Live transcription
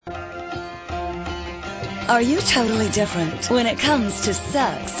Are you totally different when it comes to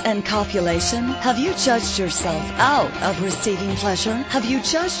sex and copulation? Have you judged yourself out of receiving pleasure? Have you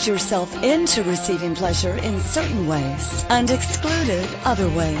judged yourself into receiving pleasure in certain ways and excluded other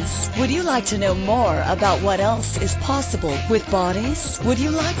ways? Would you like to know more about what else is possible with bodies? Would you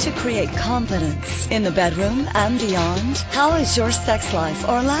like to create confidence in the bedroom and beyond? How has your sex life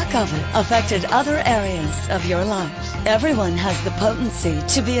or lack of it affected other areas of your life? Everyone has the potency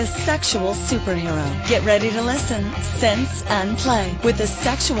to be a sexual superhero. Get ready to listen, sense, and play with the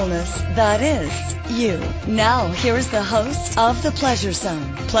sexualness that is you. Now, here's the host of The Pleasure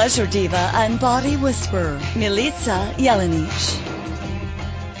Zone, pleasure diva and body whisperer, Milica Jelenic.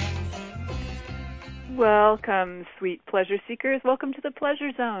 Welcome, sweet pleasure seekers. Welcome to The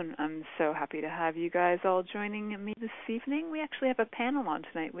Pleasure Zone. I'm so happy to have you guys all joining me this evening. We actually have a panel on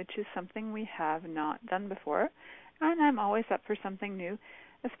tonight, which is something we have not done before. And I'm always up for something new,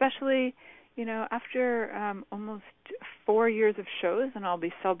 especially, after almost 4 years of shows, and I'll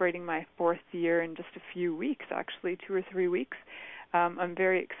be celebrating my 4th year in just a few weeks, actually, 2 or 3 weeks. I'm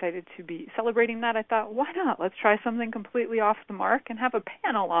very excited to be celebrating that. I thought, why not? Let's try something completely off the mark and have a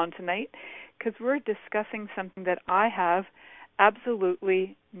panel on tonight, because we're discussing something that I have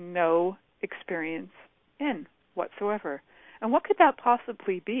absolutely no experience in whatsoever. And what could that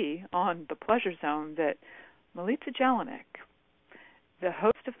possibly be on The Pleasure Zone that Milica Jelenic, the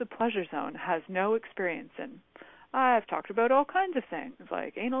host of The Pleasure Zone, has no experience in? I've talked about all kinds of things,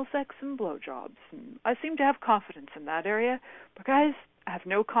 like anal sex and blowjobs, and I seem to have confidence in that area. But guys, I have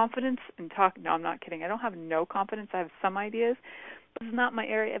no confidence in talking. No, I'm not kidding. I don't have no confidence. I have some ideas, but it's not my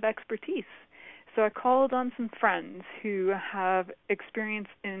area of expertise. So I called on some friends who have experience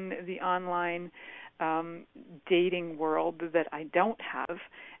in the online dating world that I don't have,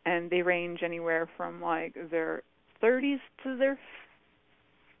 and they range anywhere from like their 30s to their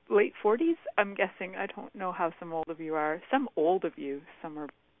late 40s. I'm guessing. I don't know how some old of you are. Some old of you. Some are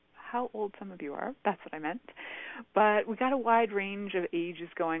how old some of you are. That's what I meant. But we got a wide range of ages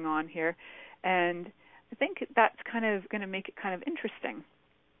going on here, and I think that's kind of going to make it kind of interesting.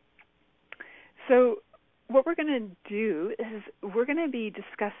 So what we're going to do is we're going to be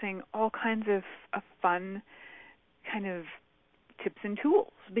discussing all kinds of fun kind of tips and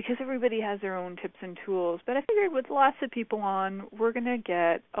tools, because everybody has their own tips and tools. But I figured with lots of people on, we're going to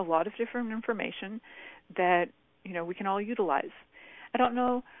get a lot of different information that, we can all utilize. I don't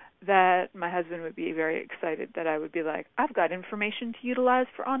know that my husband would be very excited that I would be like, I've got information to utilize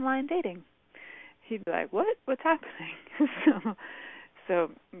for online dating. He'd be like, what? What's happening?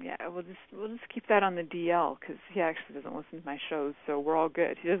 So yeah, we'll just keep that on the DL, because he actually doesn't listen to my shows, so we're all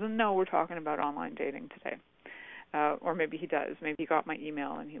good. He doesn't know we're talking about online dating today, or maybe he does. Maybe he got my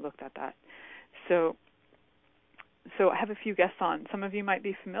email and he looked at that. So I have a few guests on. Some of you might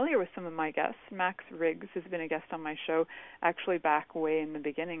be familiar with some of my guests. Max Riggs has been a guest on my show, actually back way in the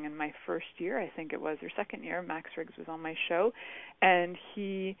beginning, in my first year, I think it was, or second year. Max Riggs was on my show, and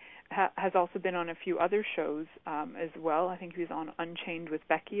he has also been on a few other shows as well. I think he was on Unchained with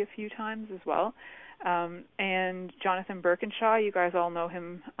Becky a few times as well. And Jonathan Birkinshaw, you guys all know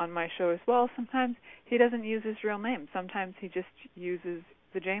him on my show as well. Sometimes he doesn't use his real name. Sometimes he just uses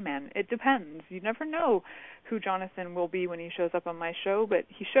the J-Man. It depends. You never know who Jonathan will be when he shows up on my show, but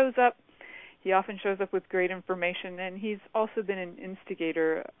he shows up. He often shows up with great information, and he's also been an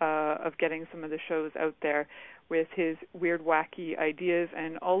instigator of getting some of the shows out there with his weird, wacky ideas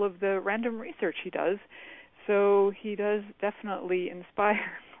and all of the random research he does. So he does definitely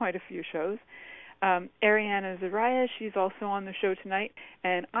inspire quite a few shows. Ariana Zaraya, she's also on the show tonight,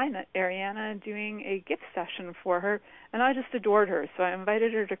 and I met Ariana doing a gift session for her, and I just adored her, so I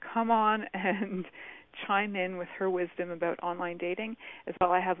invited her to come on and chime in with her wisdom about online dating. As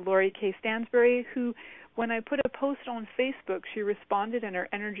well, I have Lori K. Stansbury, who, when I put a post on Facebook, she responded and her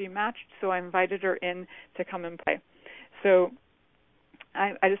energy matched, so I invited her in to come and play. So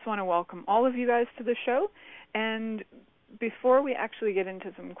I just want to welcome all of you guys to the show, and before we actually get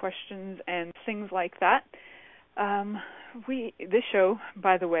into some questions and things like that, this show,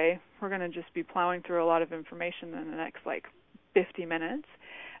 by the way, we're going to just be plowing through a lot of information in the next 50 minutes.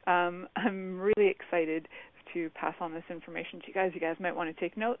 I'm really excited to pass on this information to you guys. You guys might want to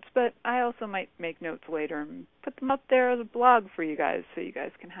take notes, but I also might make notes later and put them up there as a blog for you guys so you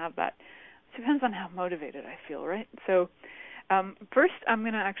guys can have that. It depends on how motivated I feel, right? So first I'm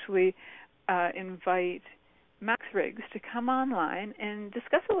going to actually invite Max Riggs to come online and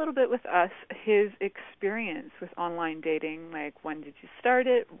discuss a little bit with us his experience with online dating, like when did you start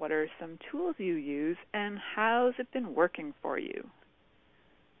it, what are some tools you use, and how's it been working for you?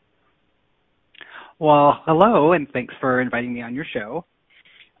 Well, hello, and thanks for inviting me on your show.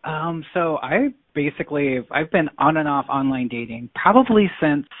 So I've been on and off online dating probably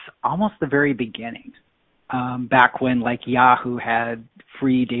since almost the very beginning, back when like Yahoo had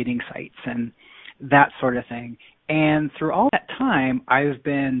free dating sites and that sort of thing. And through all that time, I've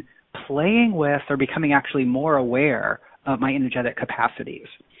been playing with or becoming actually more aware of my energetic capacities.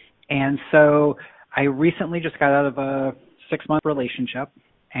 And so I recently just got out of a 6-month relationship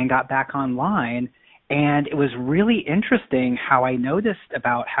and got back online. And it was really interesting how I noticed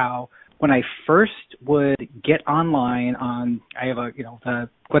about how when I first would get online I have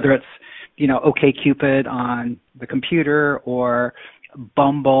whether it's, OkCupid on the computer or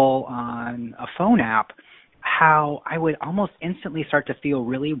Bumble on a phone app, how I would almost instantly start to feel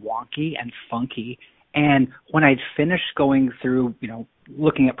really wonky and funky. And when I'd finished going through,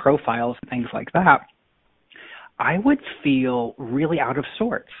 looking at profiles and things like that, I would feel really out of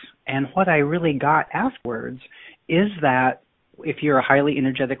sorts. And what I really got afterwards is that if you're a highly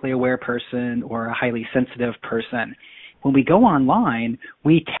energetically aware person or a highly sensitive person, when we go online,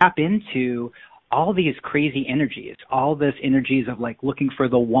 we tap into all these crazy energies, all this energies of like looking for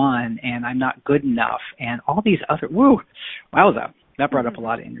the one and I'm not good enough and all these other, wowza, that brought up a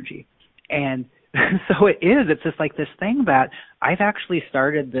lot of energy. And so it's just like this thing that I've actually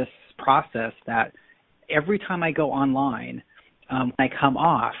started this process that every time I go online, when I come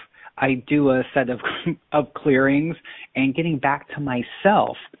off, I do a set of clearings and getting back to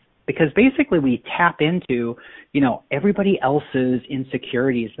myself, because basically we tap into, everybody else's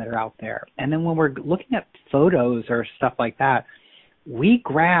insecurities that are out there. And then when we're looking at photos or stuff like that, we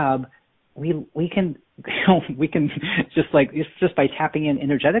can just by tapping in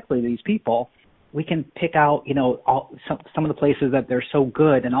energetically to these people, we can pick out, some of the places that they're so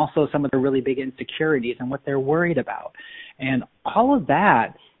good and also some of their really big insecurities and what they're worried about. And all of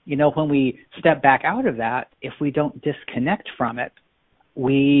that, when we step back out of that, if we don't disconnect from it,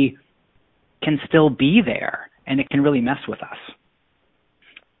 we can still be there and it can really mess with us.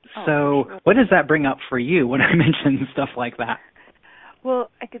 So what does that bring up for you when I mention stuff like that? Well,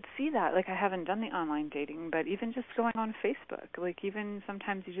 I could see that. Like, I haven't done the online dating, but even just going on Facebook, like even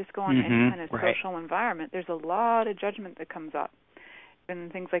sometimes you just go on any kind of social environment, there's a lot of judgment that comes up.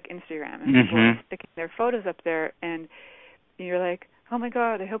 And things like Instagram, and people are sticking their photos up there, and you're like, oh my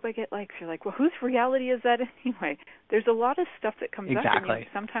God, I hope I get likes. You're like, well, whose reality is that anyway? There's a lot of stuff that comes up, and you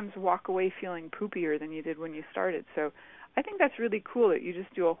sometimes walk away feeling poopier than you did when you started. So I think that's really cool that you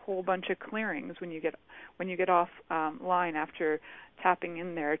just do a whole bunch of clearings when you get off line after tapping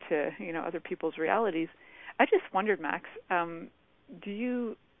in there to other people's realities. I just wondered, Max, did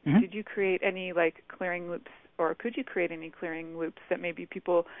you create any like clearing loops, or could you create any clearing loops that maybe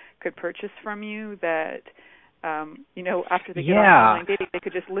people could purchase from you that after they get off online dating, they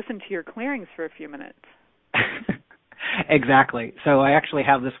could just listen to your clearings for a few minutes? Exactly. So I actually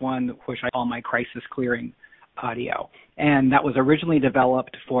have this one which I call my crisis clearing audio, and that was originally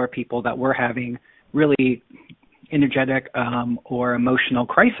developed for people that were having really energetic or emotional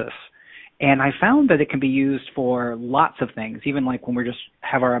crisis. And I found that it can be used for lots of things, even like when we just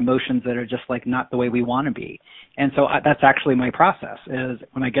have our emotions that are just like not the way we want to be. And so that's actually my process is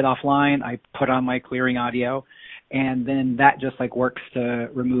when I get offline, I put on my clearing audio, and then that just like works to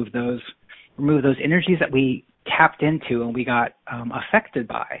remove those energies that we tapped into and we got affected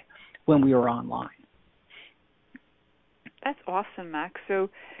by when we were online. That's awesome, Max. So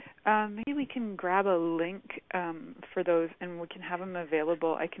maybe we can grab a link for those, and we can have them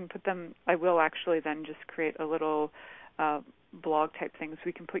available. I can put them. I will actually then just create a little blog type thing, so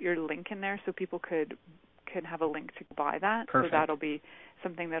we can put your link in there, so people can have a link to buy that. Perfect. So that'll be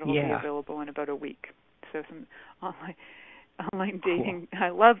something that will be available in about a week. So some online dating.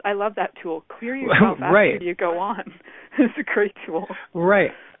 Cool. I love that tool. Clear yourself after you go on. It's a great tool.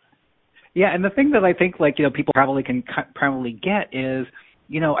 Right. Yeah, and the thing that I think people probably get is,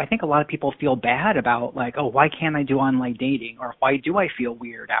 I think a lot of people feel bad about like, oh, why can't I do online dating, or why do I feel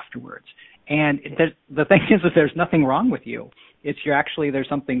weird afterwards? And the thing is that there's nothing wrong with you. There's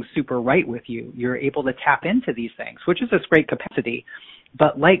something super right with you. You're able to tap into these things, which is this great capacity.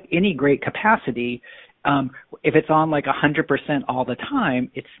 But like any great capacity, if it's on like 100% all the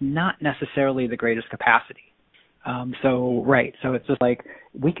time, it's not necessarily the greatest capacity. So it's just like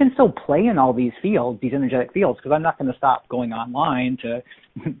we can still play in all these fields, these energetic fields, because I'm not going to stop going online to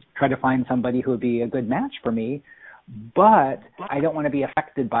try to find somebody who would be a good match for me, but I don't want to be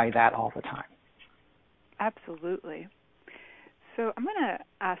affected by that all the time. Absolutely. So I'm going to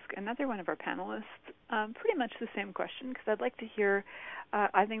ask another one of our panelists pretty much the same question, because I'd like to hear.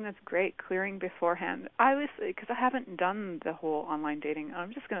 I think that's great, clearing beforehand. I always, because I haven't done the whole online dating.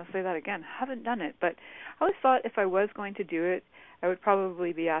 I'm just going to say that again. Haven't done it, but I always thought if I was going to do it, I would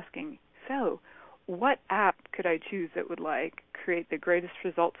probably be asking, so what app could I choose that would create the greatest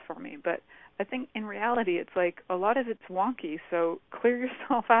results for me? But I think in reality, it's like a lot of it's wonky. So clear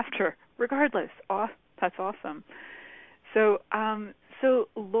yourself after, regardless. Oh, that's awesome. So,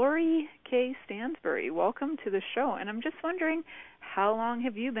 Lori K. Stansbury, welcome to the show. And I'm just wondering, how long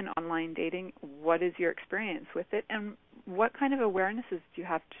have you been online dating? What is your experience with it? And what kind of awarenesses do you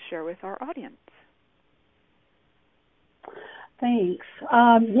have to share with our audience? Thanks.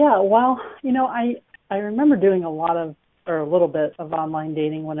 Yeah, well, I remember doing a little bit of online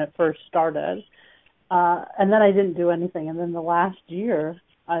dating when it first started. And then I didn't do anything. And then the last year,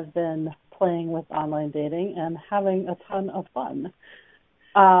 I've been playing with online dating and having a ton of fun.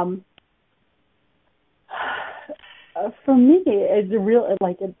 For me, it's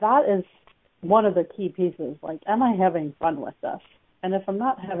that is one of the key pieces. Am I having fun with this? And if I'm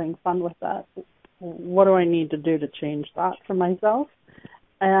not having fun with that, what do I need to do to change that for myself?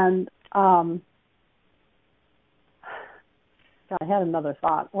 And I had another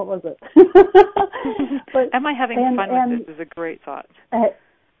thought. What was it? But, am I having fun with this is a great thought.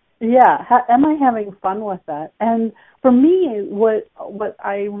 Am I having fun with that? And for me, what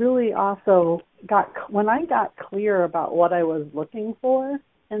I really also got, when I got clear about what I was looking for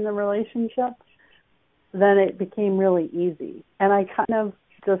in the relationship, then it became really easy. And I kind of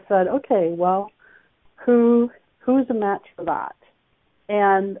just said, okay, well, who's a match for that?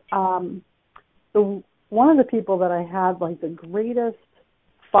 And one of the people that I had the greatest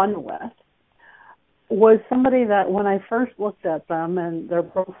fun with was somebody that when I first looked at them and their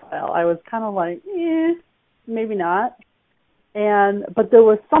profile, I was kind of like, maybe not. But there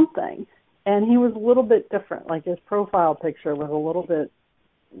was something, and he was a little bit different. His profile picture was a little bit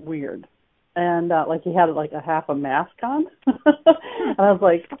weird, and he had a half a mask on. And I was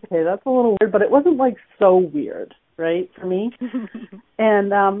like, okay, that's a little weird, but it wasn't so weird, right, for me.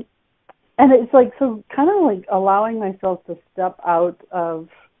 And it's so kind of allowing myself to step out of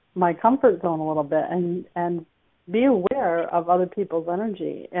my comfort zone a little bit and be aware of other people's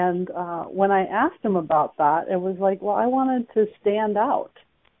energy. And when I asked him about that, it was well, I wanted to stand out.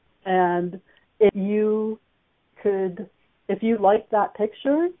 And if you liked that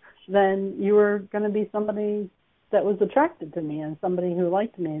picture, then you were going to be somebody that was attracted to me and somebody who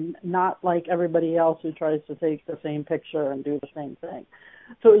liked me, and not like everybody else who tries to take the same picture and do the same thing.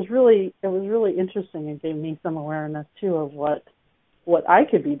 So it was really interesting. It gave me some awareness too of what I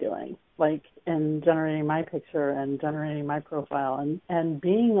could be doing, in generating my picture and generating my profile, and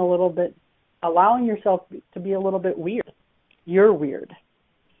being a little bit, allowing yourself to be a little bit weird. You're weird.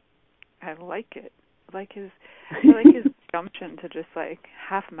 I like it. I like his gumption to just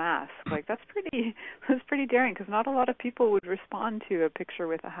half mask. That's pretty daring, because not a lot of people would respond to a picture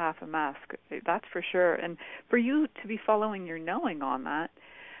with a half a mask. That's for sure. And for you to be following your knowing on that,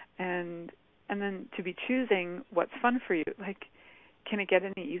 and then to be choosing what's fun for you, can it get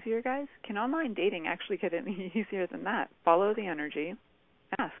any easier, guys? Can online dating actually get any easier than that? Follow the energy.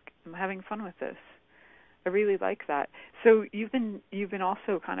 Ask, I'm having fun with this. I really like that. So you've been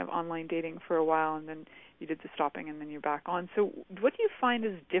also kind of online dating for a while, and then you did the stopping, and then you're back on. So what do you find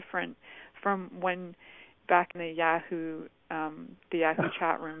is different from when back in the Yahoo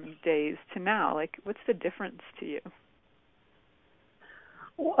chat room days to now? What's the difference to you?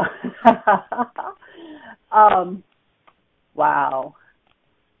 Wow.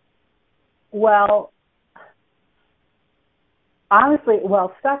 Well, honestly,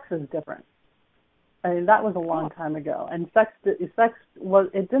 sex is different. I mean, that was a long time ago, and sex was.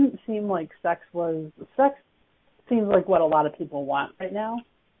 It didn't seem like sex seems like what a lot of people want right now.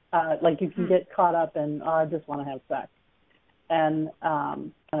 You can get caught up in, I just want to have sex, and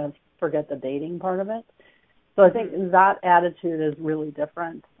kind of forget the dating part of it. So I think that attitude is really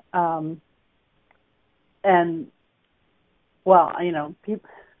different. People.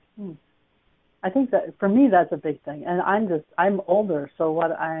 I think that for me that's a big thing, and I'm older, so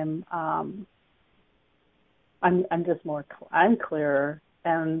what I'm just more, I'm clearer,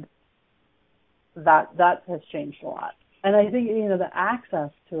 and that has changed a lot. And I think, the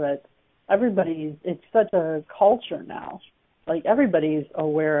access to it, it's such a culture now. Everybody's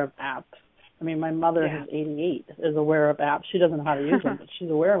aware of apps. I mean, my mother who's 88 is aware of apps. She doesn't know how to use them, but she's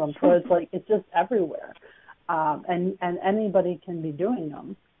aware of them. So it's just everywhere. And anybody can be doing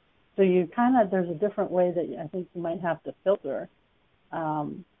them. So there's a different way that I think you might have to filter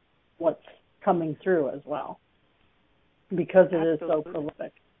what's coming through as well, because it is so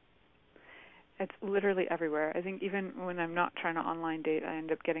prolific. It's literally everywhere. I think even when I'm not trying to online date, I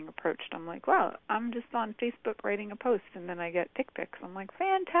end up getting approached. I'm like, wow, I'm just on Facebook writing a post, and then I get dick pics. I'm like,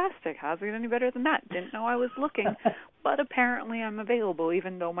 fantastic. How's it any better than that? Didn't know I was looking, but apparently I'm available,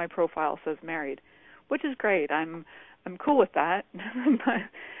 even though my profile says married, which is great. I'm cool with that.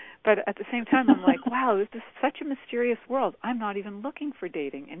 But at the same time, I'm like, wow, this is such a mysterious world. I'm not even looking for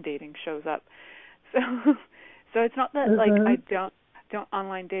dating, and dating shows up. So it's not that like I don't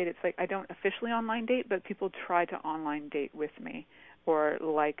online date. It's like I don't officially online date, but people try to online date with me, or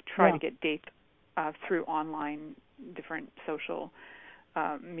like try to get dates through online different social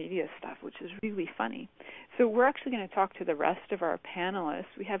media stuff, which is really funny. So we're actually going to talk to the rest of our panelists.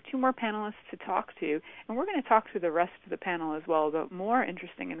 We have 2 more panelists to talk to, and we're going to talk to the rest of the panel as well about more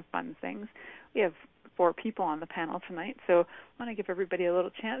interesting and fun things. We have 4 people on the panel tonight, so I want to give everybody a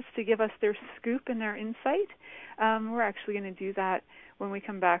little chance to give us their scoop and their insight. We're actually going to do that when we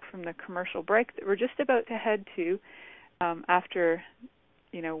come back from the commercial break that we're just about to head to after,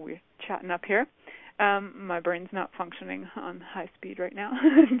 we're chatting up here. My brain's not functioning on high speed right now,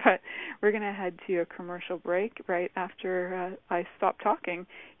 but we're going to head to a commercial break right after I stop talking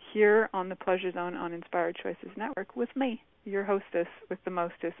here on the Pleasure Zone on Inspired Choices Network with me, your hostess with the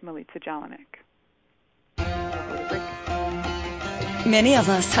mostest, Milica Jelenic. Many of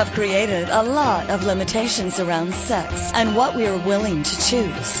us have created a lot of limitations around sex and what we are willing to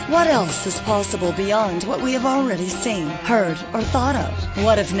choose. What else is possible beyond what we have already seen, heard, or thought of?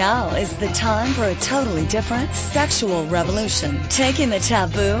 What if now is the time for a totally different sexual revolution, taking the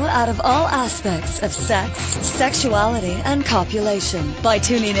taboo out of all aspects of sex, sexuality, and copulation by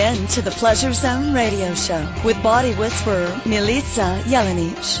tuning in to the Pleasure Zone radio show with body whisperer Milica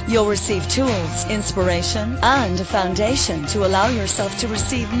Jelenic. You'll receive tools, inspiration, and a foundation to allow yourself to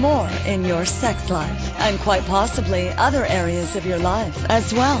receive more in your sex life and quite possibly other areas of your life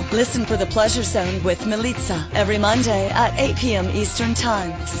as well. Listen for the Pleasure Zone with Milica every Monday at 8 p.m. Eastern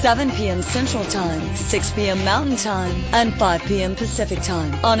Time, 7 p.m. Central Time, 6 p.m. Mountain Time, and 5 p.m. Pacific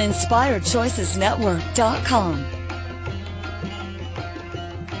Time on InspiredChoicesNetwork.com.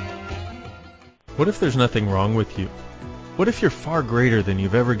 What if there's nothing wrong with you? What if you're far greater than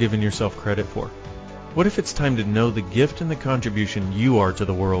you've ever given yourself credit for? What if it's time to know the gift and the contribution you are to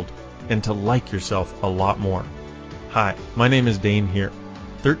the world and to like yourself a lot more? Hi, my name is Dane here.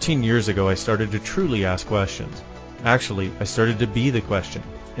 13 years ago, I started to truly ask questions. Actually, I started to be the question,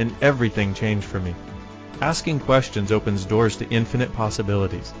 and everything changed for me. Asking questions opens doors to infinite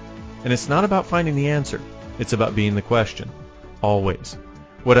possibilities. And it's not about finding the answer. It's about being the question. Always.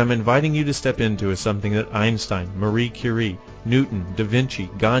 What I'm inviting you to step into is something that Einstein, Marie Curie, Newton, Da Vinci,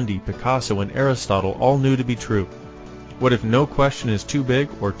 Gandhi, Picasso, and Aristotle all knew to be true. What if no question is too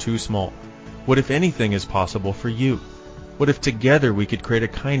big or too small? What if anything is possible for you? What if together we could create a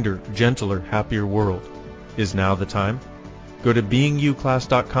kinder, gentler, happier world? Is now the time? Go to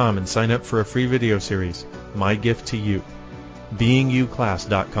beingyouclass.com and sign up for a free video series, My Gift to You.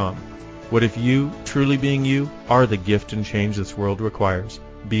 beingyouclass.com. What if you, truly being you, are the gift and change this world requires?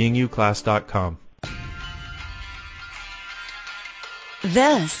 beingyouclass.com.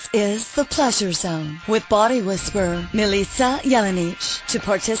 This is the Pleasure Zone with body whisperer Milica Jelenic. To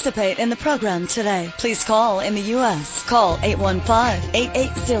participate in the program today, please call in the U.S. Call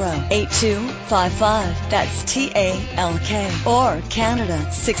 815-880-8255. That's TALK. Or Canada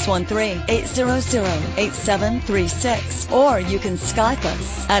 613-800-8736. Or you can Skype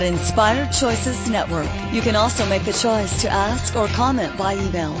us at Inspired Choices Network. You can also make the choice to ask or comment by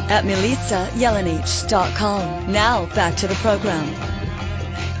email at milicajelenic.com. Now back to the program.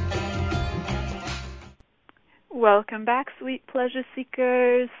 Welcome back, sweet pleasure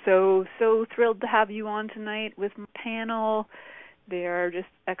seekers. So thrilled to have you on tonight with my panel. They are just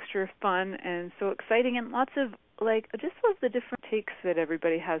extra fun and so exciting, and lots of, I just love the different takes that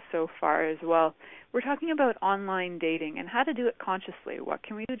everybody has so far as well. We're talking about online dating and how to do it consciously. What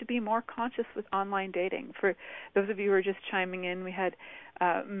can we do to be more conscious with online dating? For those of you who are just chiming in, we had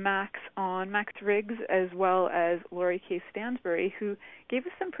Max Riggs, as well as Lori K. Stansbury, who gave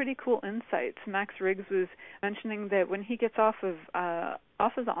us some pretty cool insights. Max Riggs was mentioning that when he gets off of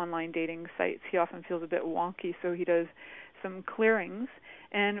the online dating sites, he often feels a bit wonky, so he does some clearings.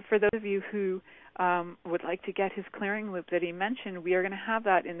 And for those of you who would like to get his clearing loop that he mentioned, we are going to have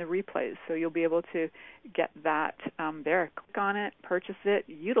that in the replays, so you'll be able to get that there. Click on it, purchase it,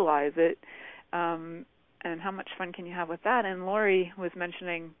 utilize it, and how much fun can you have with that? And Lori was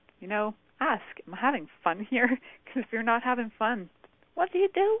mentioning, ask, am I having fun here? Because if you're not having fun, what are you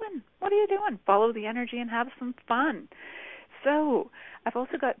doing? Follow the energy and have some fun. So I've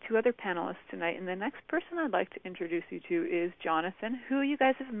also got two other panelists tonight, and the next person I'd like to introduce you to is Jonathan, who you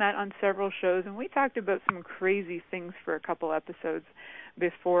guys have met on several shows, and we talked about some crazy things for a couple episodes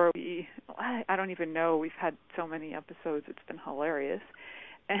before I don't even know, we've had so many episodes, it's been hilarious.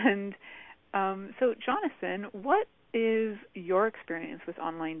 And so Jonathan, what is your experience with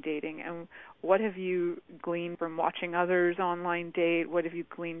online dating, and what have you gleaned from watching others online date? What have you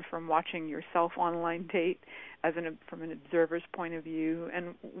gleaned from watching yourself online date from an observer's point of view?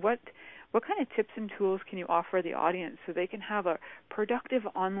 And what kind of tips and tools can you offer the audience so they can have a productive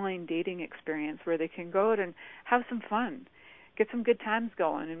online dating experience where they can go out and have some fun, get some good times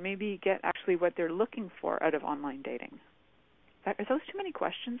going, and maybe get actually what they're looking for out of online dating? Are those too many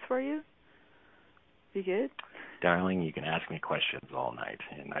questions for you? You good? Darling, you can ask me questions all night,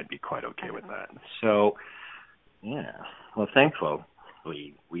 and I'd be quite okay with that. So, yeah. Well, thankfully,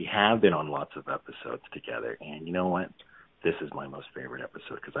 we have been on lots of episodes together, and you know what? This is my most favorite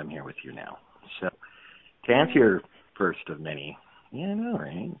episode because I'm here with you now. So, to answer your first of many, yeah, I know,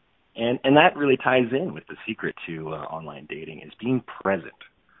 right? And that really ties in with the secret to online dating is being present.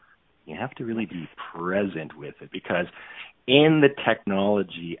 You have to really be present with it because in the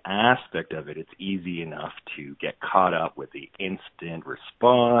technology aspect of it, it's easy enough to get caught up with the instant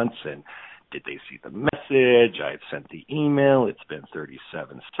response and did they see the message? I've sent the email. It's been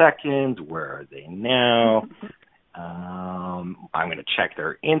 37 seconds. Where are they now? I'm going to check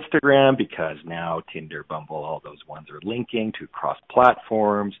their Instagram because now Tinder, Bumble, all those ones are linking to cross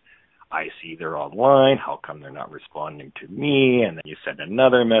platforms. I see they're online. How come they're not responding to me? And then you send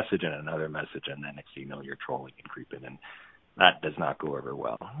another message, and then next thing you know, you're trolling and creeping, and that does not go over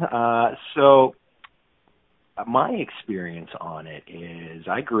well. So my experience on it is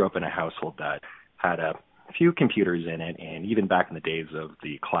I grew up in a household that had a few computers in it, and even back in the days of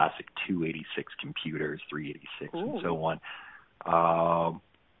the classic 286 computers, 386, and so on,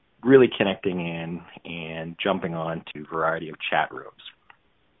 really connecting in and jumping on to a variety of chat rooms.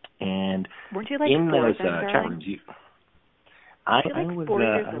 And weren't you like in those chat rooms, I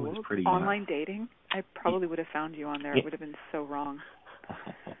was pretty online dating. I probably would have found you on there. It would have been so wrong.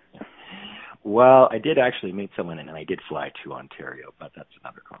 Well, I did actually meet someone, and I did fly to Ontario, but that's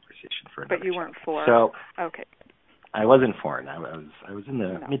another conversation for another. But you weren't foreign. So okay. I wasn't foreign. I was in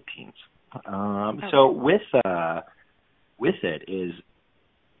the mid-teens. Okay. So with it is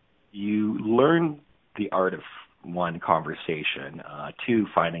you learn the art of one, conversation, two,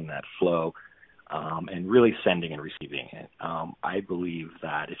 finding that flow, and really sending and receiving it. I believe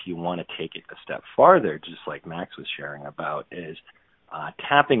that if you want to take it a step farther, just like Max was sharing about, is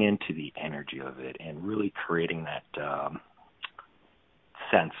tapping into the energy of it and really creating that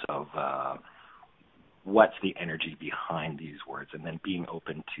sense of what's the energy behind these words, and then being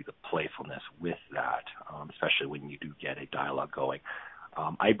open to the playfulness with that, especially when you do get a dialogue going.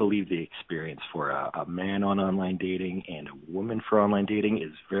 I believe the experience for a man on online dating and a woman for online dating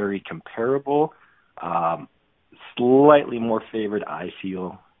is very comparable, slightly more favored, I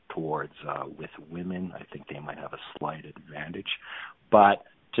feel, towards with women. I think they might have a slight advantage. But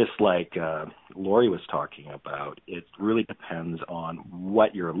just like Lori was talking about, it really depends on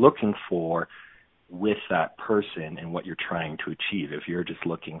what you're looking for with that person and what you're trying to achieve. If you're just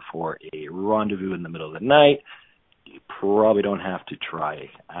looking for a rendezvous in the middle of the night, you probably don't have to try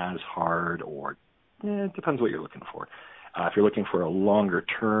as hard, or it depends what you're looking for. If you're looking for a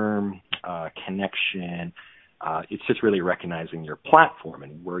longer-term connection, it's just really recognizing your platform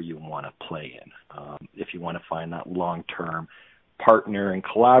and where you want to play in. If you want to find that long-term partner and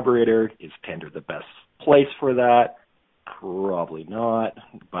collaborator, is Tinder the best place for that? Probably not,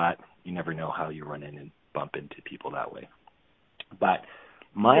 but you never know how you run in and bump into people that way. But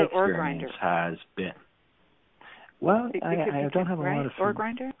my experience has been... Well, I don't have a lot of... Or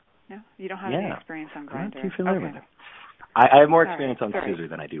Grindr? No? You don't have any experience on Grindr? I'm not too familiar with it. I have more experience on Scissor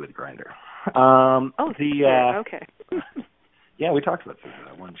than I do with Grindr. Okay. Yeah, we talked about Scissor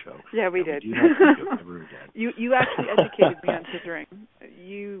that one show. Yeah, we did. We do not speak of ever again. You actually educated me on Scissoring.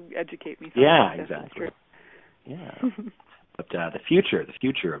 You educate me. Yeah, exactly. Yeah. But the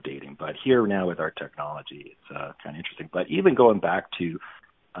future of dating. But here now with our technology, it's kind of interesting. But even going back to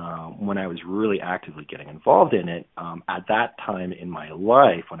when I was really actively getting involved in it, at that time in my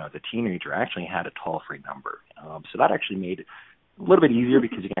life, when I was a teenager, I actually had a toll-free number. So that actually made it a little bit easier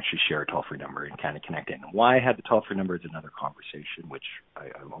because you can actually share a toll-free number and kind of connect in. Why I had the toll-free number is another conversation, which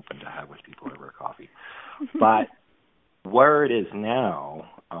I'm open to have with people over a coffee. But where it is now,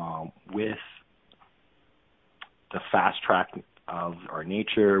 with the fast track of our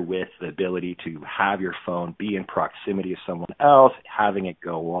nature, with the ability to have your phone be in proximity of someone else, having it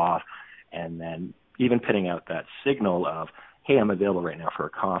go off, and then even putting out that signal of, hey, I'm available right now for a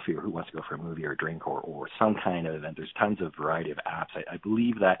coffee, or who wants to go for a movie or a drink or some kind of event. There's tons of variety of apps. I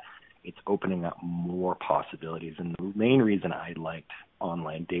believe that it's opening up more possibilities. And the main reason I liked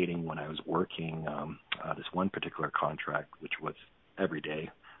online dating when I was working this one particular contract, which was every day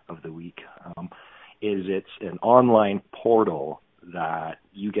of the week, is it's an online portal that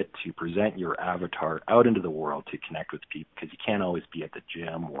you get to present your avatar out into the world to connect with people, because you can't always be at the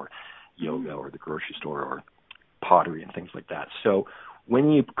gym or yoga or the grocery store or pottery and things like that. So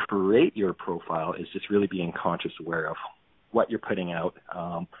when you create your profile, it's just really being conscious aware of what you're putting out,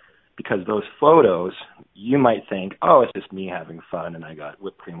 because those photos, you might think, oh, it's just me having fun and I got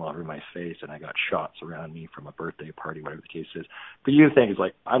whipped cream all over my face and I got shots around me from a birthday party, whatever the case is. But you think it's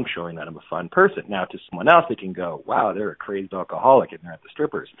like, I'm showing that I'm a fun person. Now to someone else, they can go, wow, they're a crazed alcoholic and they're at the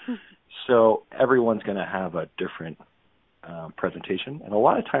strippers. So everyone's going to have a different presentation, and a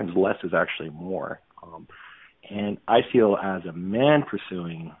lot of times less is actually more. And I feel as a man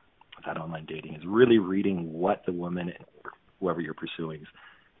pursuing that online dating is really reading what the woman or whoever you're pursuing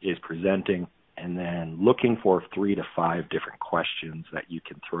is presenting, and then looking for 3 to 5 different questions that you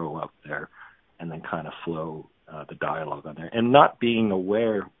can throw up there and then kind of flow the dialogue on there, and not being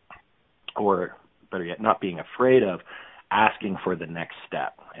aware, or better yet, not being afraid of asking for the next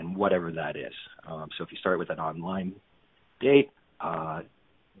step and whatever that is. So if you start with an online date,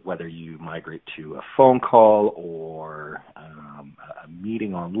 whether you migrate to a phone call or a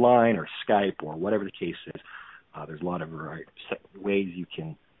meeting online or Skype or whatever the case is, there's a lot of ways you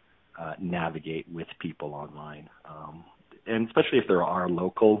can navigate with people online, and especially if there are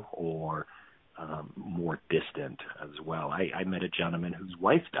local or more distant as well. I met a gentleman whose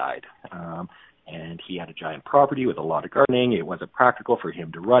wife died, and he had a giant property with a lot of gardening. It wasn't practical for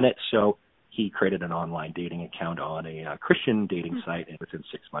him to run it, so he created an online dating account on a Christian dating site, and within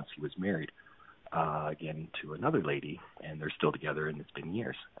 6 months he was married again to another lady, and they're still together, and it's been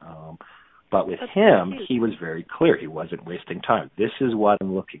years. But with him, he was very clear. He wasn't wasting time. This is what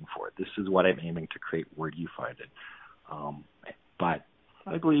I'm looking for. This is what I'm aiming to create. Where do you find it? But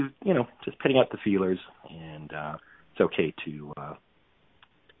I believe, just putting out the feelers, and it's okay to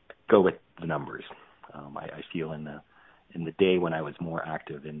go with the numbers. I feel in the day when I was more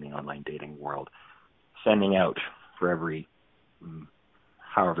active in the online dating world, sending out for every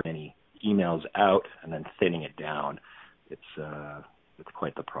however many emails out and then thinning it down, it's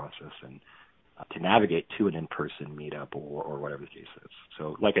quite the process, and to navigate to an in-person meetup or whatever the case is.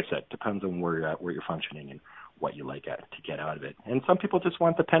 So like I said, depends on where you're at, where you're functioning, and what you like to get out of it. And some people just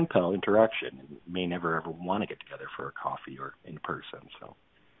want the pen pal interaction and may never ever want to get together for a coffee or in person. So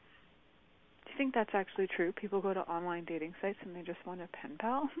do you think that's actually true? People go to online dating sites and they just want a pen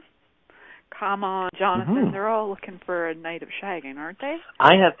pal? Come on, Jonathan. Mm-hmm. They're all looking for a night of shagging, aren't they?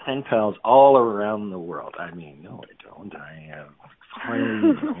 I have pen pals all around the world. I mean, no, I don't. I am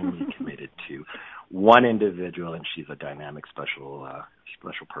finally only committed to one individual, and she's a dynamic, special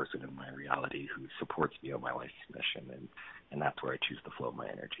person in my reality who supports me on my life's mission, and that's where I choose to flow my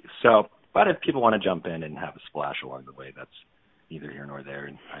energy. So, but if people want to jump in and have a splash along the way, that's neither here nor there.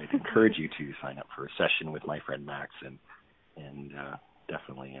 And I'd encourage you to sign up for a session with my friend Max and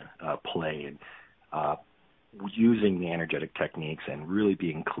definitely play and using the energetic techniques and really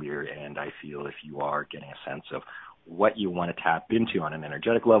being clear. And I feel if you are getting a sense of what you want to tap into on an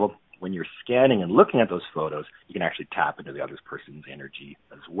energetic level, when you're scanning and looking at those photos, you can actually tap into the other person's energy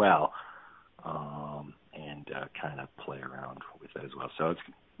as well, and kind of play around with that as well. So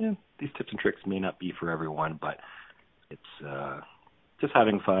it's, these tips and tricks may not be for everyone, but it's just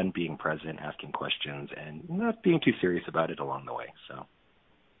having fun, being present, asking questions, and not being too serious about it along the way. So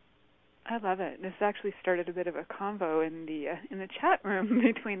I love it. This actually started a bit of a convo in the chat room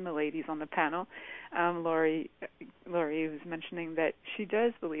between the ladies on the panel. Lori was mentioning that she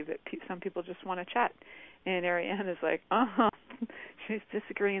does believe that some people just want to chat, and Ariana is like, she's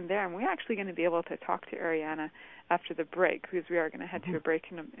disagreeing there. And we're actually going to be able to talk to Ariana after the break, because we are going to head to a break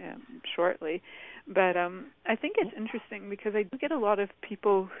shortly. But I think it's interesting because I do get a lot of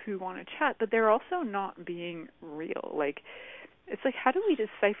people who want to chat, but they're also not being real. Like, it's like, how do we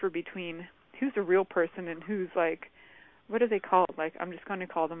decipher between who's a real person and who's like, what do they call it? Like, I'm just going to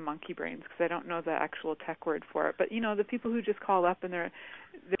call them monkey brains because I don't know the actual tech word for it. But, the people who just call up and they're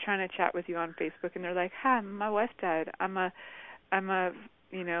trying to chat with you on Facebook and they're like, hi, my wife died. I'm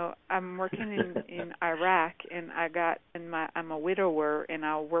working in Iraq and I'm a widower and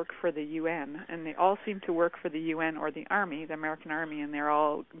I'll work for the UN. And they all seem to work for the UN or the Army, the American Army, and they're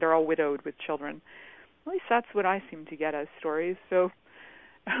all widowed with children. At least that's what I seem to get as stories. So,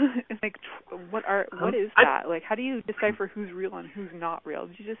 like, what is that? Like, how do you decipher who's real and who's not real?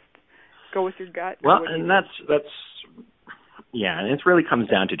 Did you just go with your gut? Well, and that's Yeah, and it really comes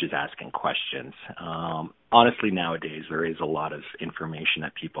down to just asking questions. Honestly, nowadays there is a lot of information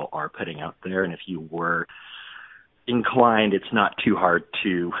that people are putting out there, and if you were inclined, it's not too hard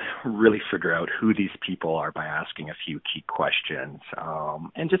to really figure out who these people are by asking a few key questions,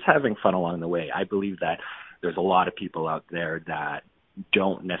 and just having fun along the way. I believe that there's a lot of people out there that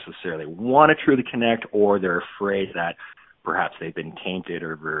don't necessarily want to truly connect, or they're afraid that perhaps they've been tainted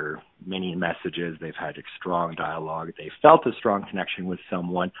over many messages. They've had a strong dialogue. They felt a strong connection with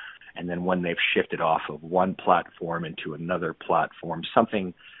someone, and then when they've shifted off of one platform into another platform,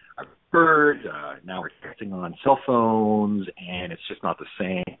 something occurred. Now we're texting on cell phones, and it's just not the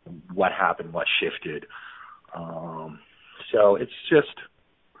same. What happened? What shifted? So it's just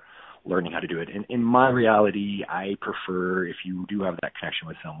learning how to do it. In my reality, I prefer, if you do have that connection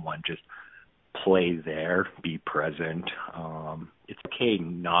with someone, just play there, be present. It's okay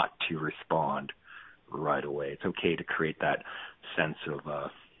not to respond right away. It's okay to create that sense of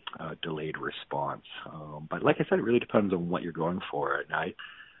delayed response. But like I said, it really depends on what you're going for. And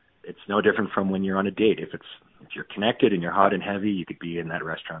it's no different from when you're on a date. If you're connected and you're hot and heavy, you could be in that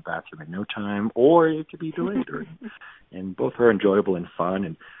restaurant bathroom in no time, or it could be delayed. And both are enjoyable and fun,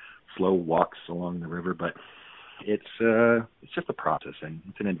 and slow walks along the river. But it's just a process, and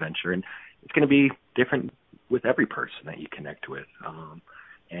it's an adventure, and it's going to be different with every person that you connect with.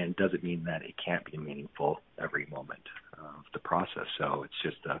 And doesn't mean that it can't be meaningful every moment of the process. So it's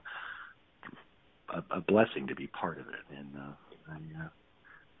just a blessing to be part of it. And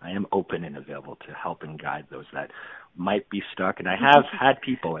I am open and available to help and guide those that might be stuck. And I have had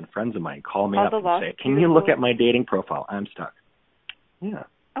people and friends of mine call me up and say, "Can you look at my dating profile? I'm stuck." Yeah.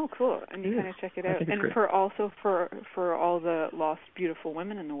 Oh, cool. And you kind of check it out. And great. for all the lost, beautiful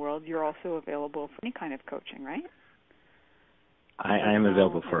women in the world, you're also available for any kind of coaching, right? I am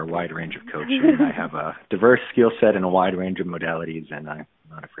available for a wide range of coaching. I have a diverse skill set and a wide range of modalities, and I'm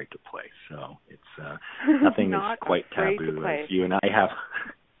not afraid to play. So it's nothing is quite taboo. As you and I have.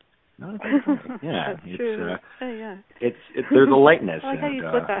 Yeah, that's true. It's there's a lightness, I like how you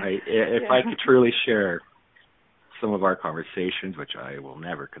and split that. if I could truly share some of our conversations, which I will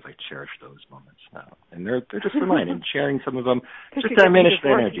never, because I cherish those moments now, and they're just for mine, and sharing some of them just diminish the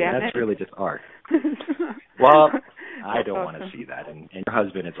energy. That's really just art. Well, I don't want to see that, and your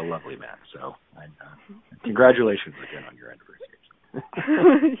husband is a lovely man, so congratulations again on your anniversary.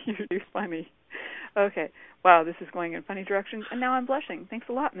 You're funny. Okay. Wow, this is going in funny directions, and now I'm blushing. Thanks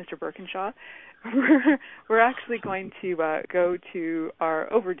a lot, Mr. Birkinshaw. We're actually going to go to our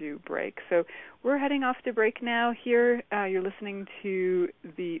overdue break. So we're heading off to break now. Here, you're listening to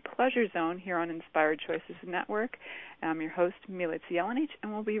The Pleasure Zone here on Inspired Choices Network. I'm your host, Milica, Jelenic,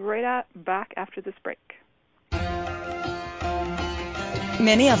 and we'll be back after this break.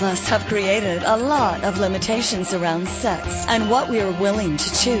 Many of us have created a lot of limitations around sex and what we are willing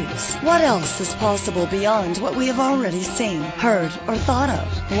to choose. What else is possible beyond what we have already seen, heard, or thought of?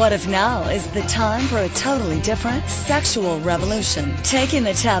 What if now is the time for a totally different sexual revolution? Taking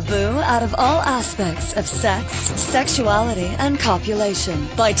the taboo out of all aspects of sex, sexuality, and copulation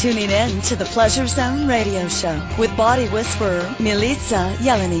by tuning in to the Pleasure Zone radio show with body whisperer Milica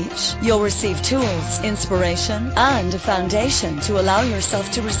Jelenic. You'll receive tools, inspiration, and a foundation to allow yourself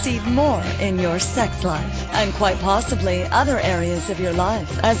to receive more in your sex life and quite possibly other areas of your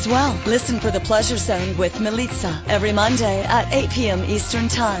life as well. Listen for The Pleasure Zone with Milica every Monday at 8 p.m. Eastern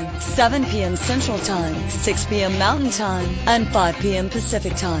Time, 7 p.m. Central Time, 6 p.m. Mountain Time, and 5 p.m.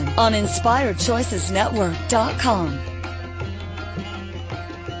 Pacific Time on InspiredChoicesNetwork.com.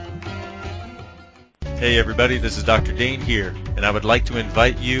 Hey everybody, this is Dr. Dane here, and I would like to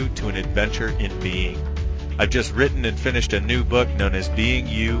invite you to an adventure in being. I've just written and finished a new book known as Being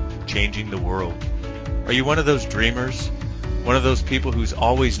You, Changing the World. Are you one of those dreamers? One of those people who's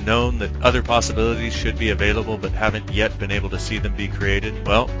always known that other possibilities should be available but haven't yet been able to see them be created?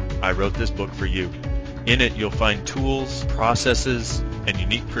 Well, I wrote this book for you. In it, you'll find tools, processes, and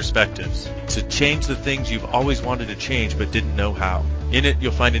unique perspectives to change the things you've always wanted to change but didn't know how. In it,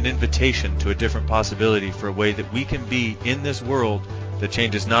 you'll find an invitation to a different possibility for a way that we can be in this world that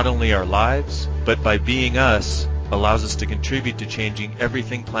changes not only our lives, but by being us, allows us to contribute to changing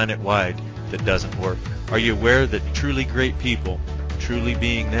everything planet-wide that doesn't work. Are you aware that truly great people, truly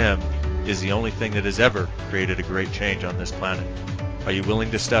being them, is the only thing that has ever created a great change on this planet? Are you willing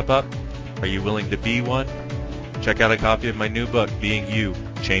to step up? Are you willing to be one? Check out a copy of my new book, Being You,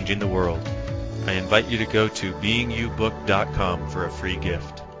 Changing the World. I invite you to go to beingyoubook.com for a free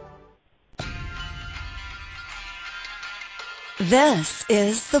gift. This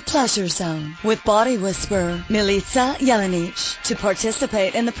is The Pleasure Zone with body whisperer Milica Jelenic. To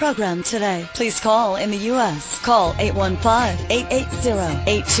participate in the program today, please call in the U.S. Call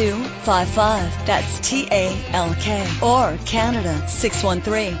 815-880-8255. That's TALK. Or Canada,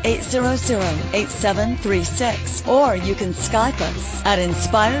 613-800-8736. Or you can Skype us at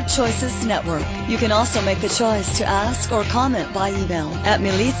Inspired Choices Network. You can also make the choice to ask or comment by email at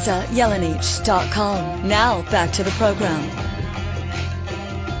milicajelenic.com. Now back to the program.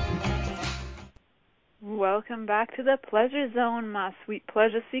 Welcome back to the Pleasure Zone, my sweet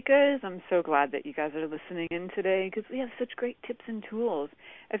pleasure seekers. I'm so glad that you guys are listening in today because we have such great tips and tools.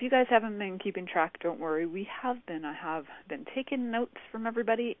 If you guys haven't been keeping track, don't worry. We have been. I have been taking notes from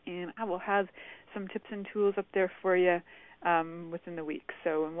everybody, and I will have some tips and tools up there for you within the week.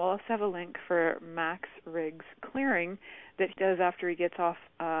 So, and we'll also have a link for Max Riggs clearing that he does after he gets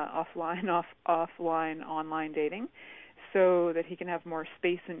offline online dating, so that he can have more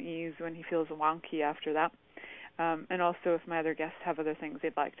space and ease when he feels wonky after that. And also, if my other guests have other things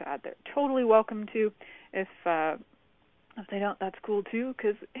they'd like to add, they're totally welcome to. If they don't, that's cool too,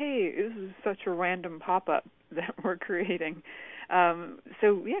 because, hey, this is such a random pop-up that we're creating.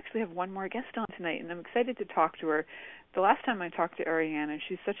 So we actually have one more guest on tonight, and I'm excited to talk to her. The last time I talked to Ariana,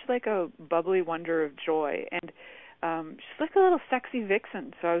 she's such like a bubbly wonder of joy, and she's like a little sexy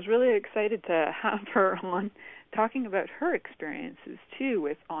vixen, so I was really excited to have her on talking about her experiences, too,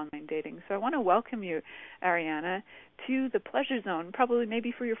 with online dating. So I want to welcome you, Ariana, to the Pleasure Zone, probably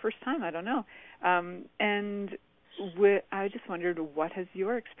maybe for your first time, I don't know. I just wondered, what has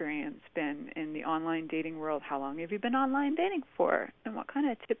your experience been in the online dating world? How long have you been online dating for? And what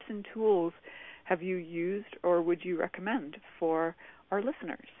kind of tips and tools have you used or would you recommend for our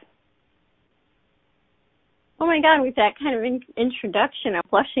listeners? Oh, my God, with that kind of introduction, I'm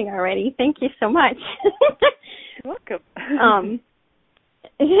blushing already. Thank you so much. You're welcome.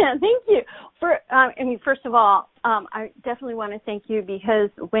 Yeah, thank you. First of all, I definitely want to thank you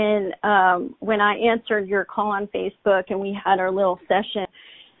because when I answered your call on Facebook and we had our little session,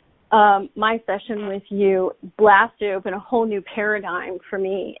 my session with you blasted open a whole new paradigm for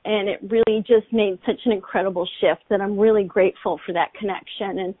me, and it really just made such an incredible shift that I'm really grateful for that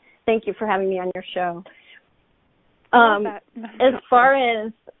connection, and thank you for having me on your show. As far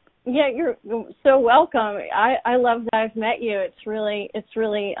as, yeah, you're so welcome. I love that I've met you. It's really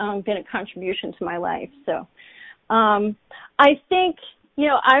been a contribution to my life. So, I think,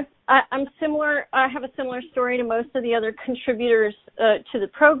 I'm similar. I have a similar story to most of the other contributors to the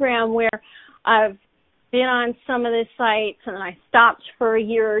program, where I've been on some of the sites and then I stopped for a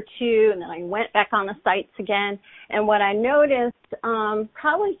year or two and then I went back on the sites again. And what I noticed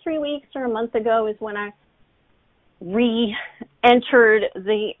probably 3 weeks or a month ago is when I re-entered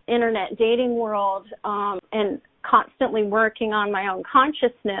the internet dating world and constantly working on my own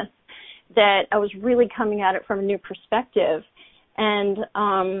consciousness, that I was really coming at it from a new perspective. And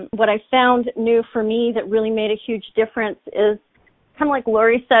what I found new for me that really made a huge difference is, kind of like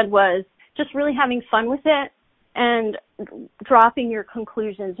Lori said, was just really having fun with it and dropping your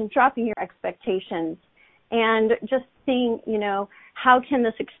conclusions and dropping your expectations and just seeing, how can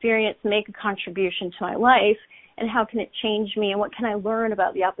this experience make a contribution to my life, and how can it change me, and what can I learn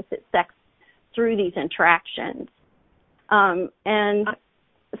about the opposite sex through these interactions. And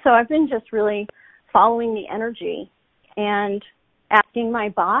so I've been just really following the energy and asking my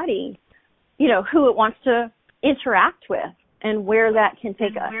body, who it wants to interact with and where that can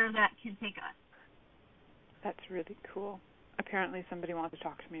take us. That's really cool. Apparently somebody wants to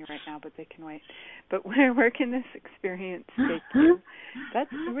talk to me right now, but they can wait. But where can this experience take you?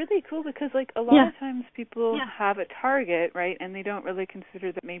 That's really cool because, a lot of times people have a target, right, and they don't really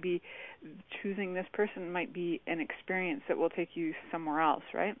consider that maybe choosing this person might be an experience that will take you somewhere else,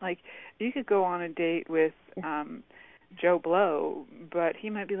 right? Like, you could go on a date with Joe Blow, but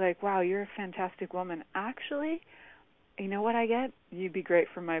he might be like, wow, you're a fantastic woman. Actually, you know what I get? You'd be great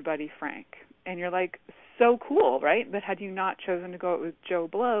for my buddy Frank. And you're like, so cool, right? But had you not chosen to go out with Joe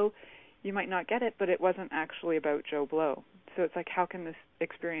Blow, you might not get it, but it wasn't actually about Joe Blow. So it's like, how can this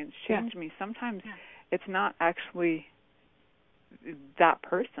experience change me? Sometimes it's not actually that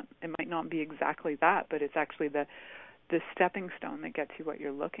person. It might not be exactly that, but it's actually the stepping stone that gets you what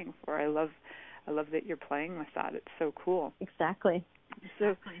you're looking for. I love that you're playing with that. It's so cool. Exactly.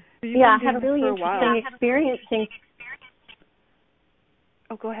 So I had a really interesting experience.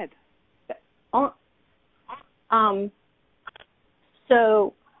 Oh, go ahead.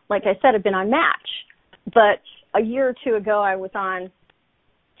 So, like I said, I've been on Match, but a year or two ago I was on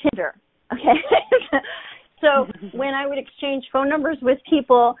Tinder. Okay. So when I would exchange phone numbers with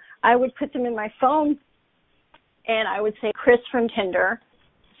people, I would put them in my phone and I would say Chris from Tinder,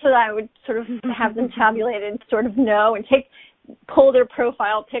 so that I would sort of have them tabulated, sort of know, and pull their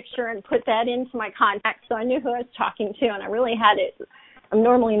profile picture and put that into my contacts so I knew who I was talking to, and I really had it. I'm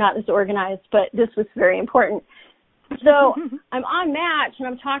normally not this organized, but this was very important. So I'm on Match, and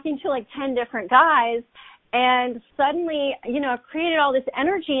I'm talking to like 10 different guys, and suddenly, I've created all this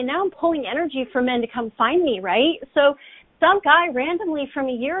energy, and now I'm pulling energy for men to come find me, right? So some guy randomly from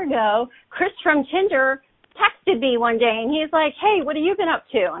a year ago, Chris from Tinder, texted me one day, and he's like, hey, what have you been up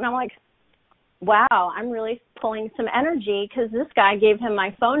to? And I'm like, wow, I'm really pulling some energy because this guy gave him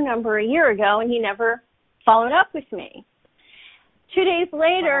my phone number a year ago, and he never followed up with me. 2 days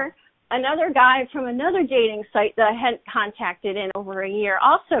later, another guy from another dating site that I hadn't contacted in over a year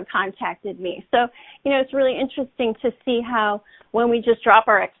also contacted me. So, it's really interesting to see how when we just drop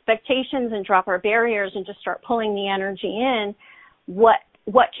our expectations and drop our barriers and just start pulling the energy in, what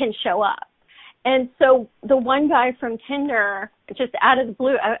can show up. And so the one guy from Tinder, just out of the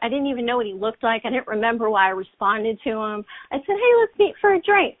blue, I didn't even know what he looked like. I didn't remember why I responded to him. I said, hey, let's meet for a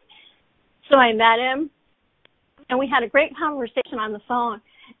drink. So I met him, and we had a great conversation on the phone.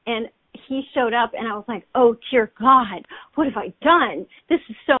 And he showed up, and I was like, oh, dear God, what have I done? This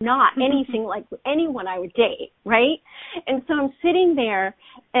is so not anything like anyone I would date, right? And so I'm sitting there,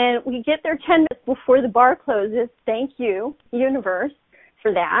 and we get there 10 minutes before the bar closes. Thank you, universe,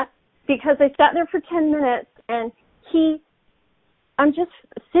 for that. Because I sat there for 10 minutes, and I'm just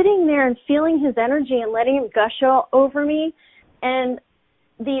sitting there and feeling his energy and letting him gush all over me. And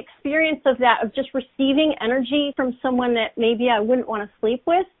the experience of that, of just receiving energy from someone that maybe I wouldn't want to sleep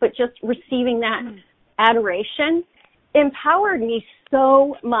with, but just receiving that adoration, empowered me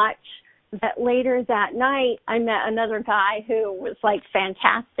so much that later that night I met another guy who was like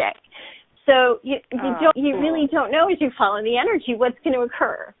fantastic. So you really don't know as you follow the energy what's going to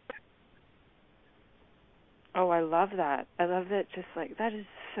occur. Oh, I love that. I love that. Just like, that is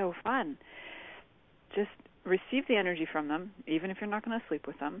so fun. Just receive the energy from them, even if you're not going to sleep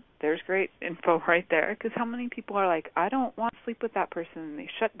with them. There's great info right there, because how many people are like, I don't want to sleep with that person, and they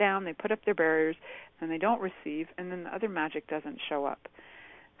shut down, they put up their barriers, and they don't receive, and then the other magic doesn't show up.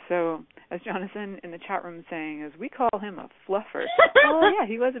 So, as Jonathan in the chat room is saying, we call him a fluffer. Oh, yeah,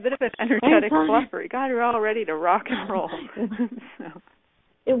 he was a bit of an energetic fluffer. He got her all ready to rock and roll. So,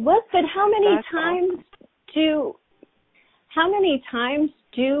 it was, but how many times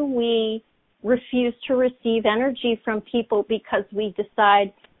do we refuse to receive energy from people because we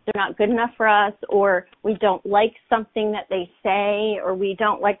decide they're not good enough for us, or we don't like something that they say, or we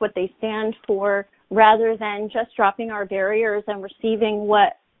don't like what they stand for, rather than just dropping our barriers and receiving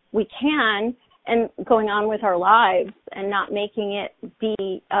what we can and going on with our lives and not making it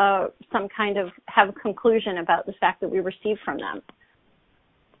be some kind of have a conclusion about the fact that we receive from them.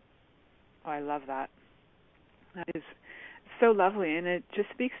 Oh, I love that. That is so lovely, and it just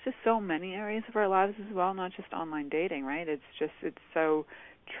speaks to so many areas of our lives as well, not just online dating, right? It's so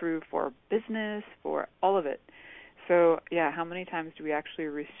true for business, for all of it. So, yeah, how many times do we actually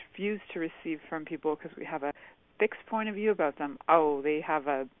refuse to receive from people because we have a fixed point of view about them? Oh, they have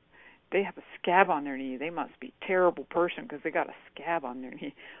a scab on their knee. They must be a terrible person because they got a scab on their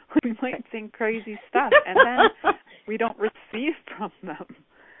knee. We might think crazy stuff, and then we don't receive from them.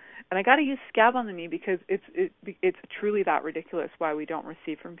 And I got to use scab on the knee because it's truly that ridiculous why we don't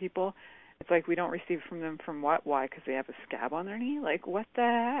receive from people. It's like we don't receive from them from what? Why? Because they have a scab on their knee? Like, what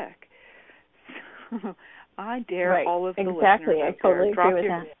the heck? So I dare all of the listeners out there. I totally agree with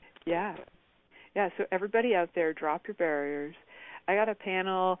that. Yeah. Yeah, so everybody out there, drop your barriers. I got a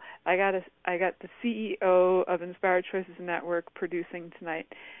panel. I got the CEO of Inspired Choices Network producing tonight.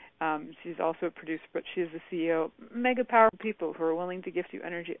 She's also a producer, but she's the CEO. Mega powerful people who are willing to gift you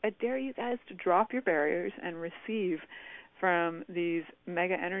energy. I dare you guys to drop your barriers and receive from these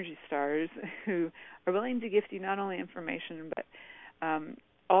mega energy stars who are willing to gift you not only information, but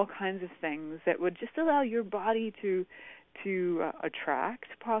all kinds of things that would just allow your body to attract,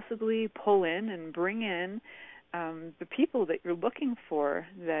 possibly pull in and bring in the people that you're looking for,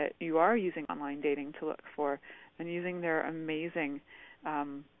 that you are using online dating to look for, and using their amazing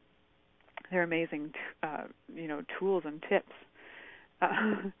tools and tips.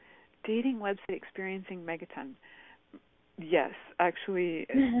 Dating website experiencing megaton. Yes, actually,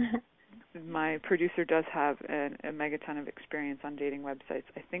 my producer does have a megaton of experience on dating websites.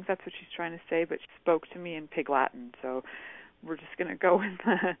 I think that's what she's trying to say, but she spoke to me in Pig Latin, so we're just going to go with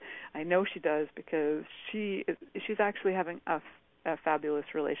that. I know she does, because she's actually having a fabulous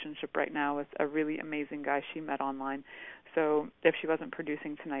relationship right now with a really amazing guy she met online. So if she wasn't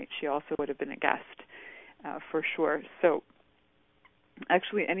producing tonight, she also would have been a guest for sure. So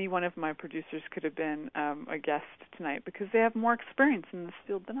Actually, any one of my producers could have been a guest tonight because they have more experience in this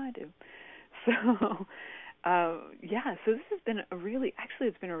field than I do. So, so this has been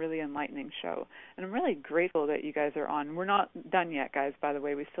it's been a really enlightening show. And I'm really grateful that you guys are on. We're not done yet, guys, by the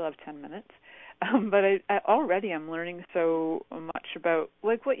way. We still have 10 minutes. But already I'm learning so much about,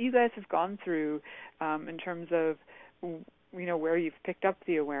 like, what you guys have gone through in terms of, where you've picked up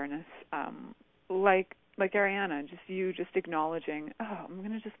the awareness. Like Ariana, just acknowledging, I'm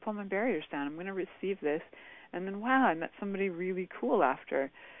going to just pull my barriers down. I'm going to receive this. And then, wow, I met somebody really cool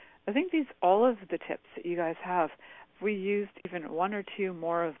after. I think all of the tips that you guys have, if we used even one or two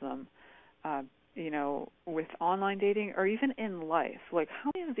more of them, with online dating or even in life, like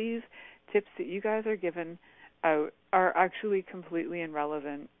how many of these tips that you guys are given out are actually completely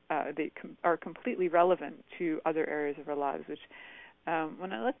irrelevant, are completely relevant to other areas of our lives, which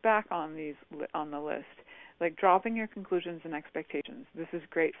when I look back on the list, like dropping your conclusions and expectations, this is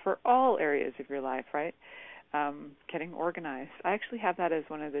great for all areas of your life, right? Getting organized. I actually have that as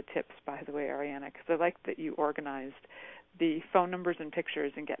one of the tips, by the way, Ariana, because I like that you organized the phone numbers and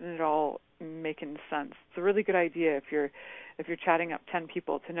pictures and getting it all making sense. It's a really good idea if you're chatting up 10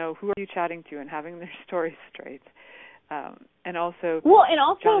 people to know who are you chatting to and having their stories straight. And also,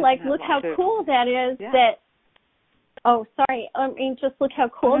 look how cool that is. Yeah. Just look how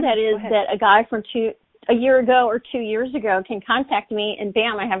cool that is that a guy from a year ago or 2 years ago can contact me and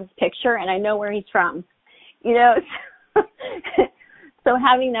bam, I have his picture and I know where he's from. So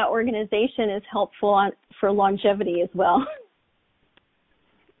having that organization is helpful for longevity as well.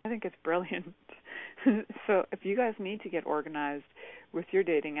 I think it's brilliant. So if you guys need to get organized with your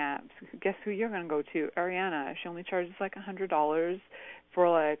dating apps, guess who you're going to go to? Ariana. She only charges like $100 for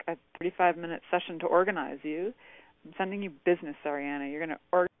like a 35-minute session to organize you. I'm sending you business, Ariana. You're going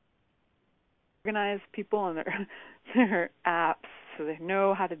to organize people on their apps so they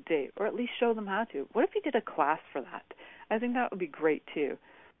know how to date, or at least show them how to. What if you did a class for that? I think that would be great too.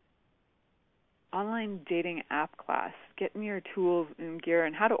 Online dating app class, getting your tools and gear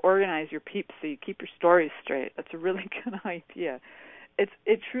and how to organize your peeps so you keep your stories straight. That's a really good idea.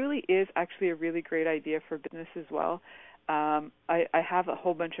 It truly is actually a really great idea for business as well. I have a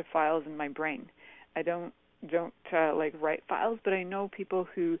whole bunch of files in my brain. I don't write files, but I know people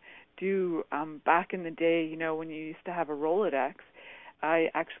who do. Back in the day, when you used to have a Rolodex,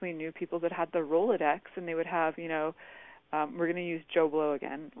 I actually knew people that had the Rolodex, and they would have, we're going to use Joe Blow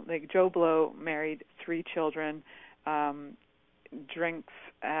again. Like Joe Blow married 3 children, drinks,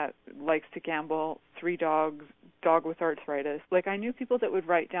 likes to gamble, 3 dogs, dog with arthritis. Like I knew people that would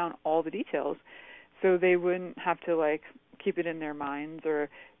write down all the details, so they wouldn't have to keep it in their minds, or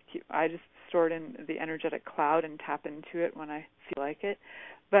I just store it in the energetic cloud and tap into it when I feel like it.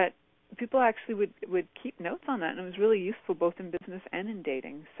 But people actually would keep notes on that, and it was really useful both in business and in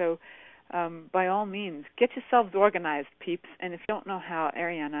dating. So by all means, get yourselves organized, peeps. And if you don't know how,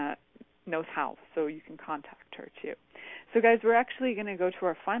 Ariana knows how, so you can contact her too. So guys, we're actually going to go to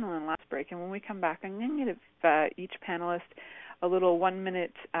our final and last break, and when we come back, I'm going to give each panelist a little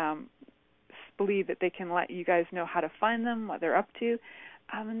 1-minute splee that they can let you guys know how to find them, what they're up to.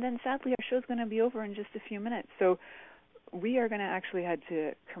 And then sadly, our show's going to be over in just a few minutes. So we are going to actually head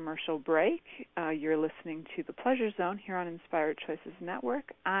to commercial break. You're listening to The Pleasure Zone here on Inspired Choices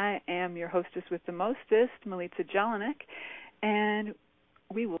Network. I am your hostess with the mostest, Milica Jelenic, and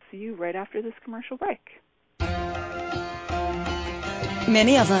we will see you right after this commercial break.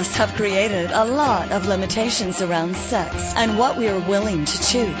 Many of us have created a lot of limitations around sex and what we are willing to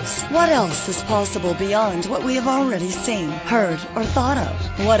choose. What else is possible beyond what we have already seen, heard, or thought of?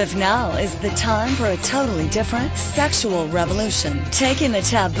 What if now is the time for a totally different sexual revolution, taking the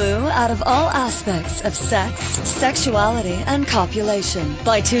taboo out of all aspects of sex, sexuality, and copulation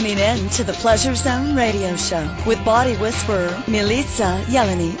by tuning in to the Pleasure Zone radio show with body whisperer Milica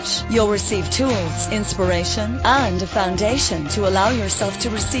Jelenic. You'll receive tools, inspiration, and a foundation to allow yourself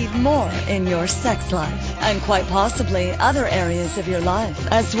to receive more in your sex life and quite possibly other areas of your life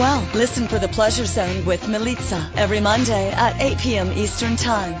as well. Listen for The Pleasure Zone with Milica every Monday at 8 p.m. Eastern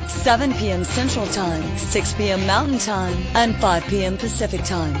Time, 7 p.m. Central Time, 6 p.m. Mountain Time, and 5 p.m. Pacific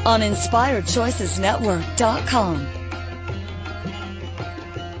Time on InspiredChoicesNetwork.com.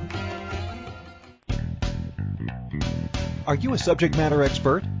 Are you a subject matter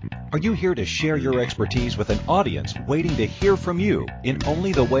expert? Are you here to share your expertise with an audience waiting to hear from you in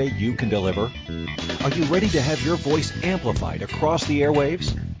only the way you can deliver? Are you ready to have your voice amplified across the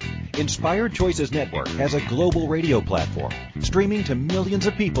airwaves? Inspired Choices Network has a global radio platform streaming to millions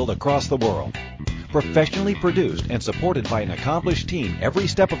of people across the world. Professionally produced and supported by an accomplished team every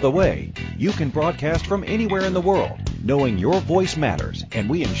step of the way, you can broadcast from anywhere in the world knowing your voice matters, and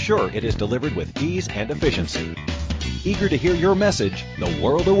we ensure it is delivered with ease and efficiency. Eager to hear your message, the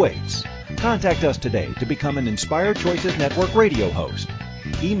world awaits. Contact us today to become an Inspired Choices Network radio host.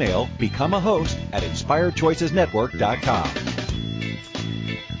 Email becomeahost@inspiredchoicesnetwork.com.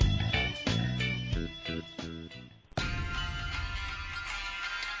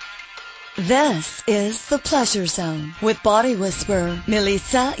 This is The Pleasure Zone with body whisperer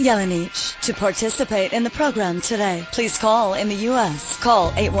Milica Jelenic. To participate in the program today, please call in the U.S. Call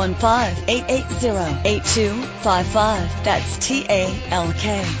 815-880-8255. That's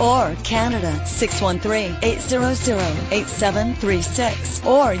TALK. Or Canada, 613-800-8736.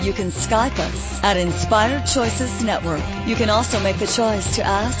 Or you can Skype us at Inspired Choices Network. You can also make the choice to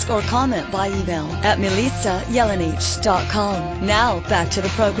ask or comment by email at milicajelenic.com. Now back to the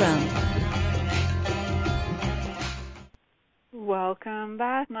program. Welcome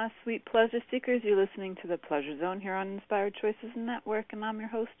back, my sweet pleasure seekers. You're listening to The Pleasure Zone here on Inspired Choices Network, and I'm your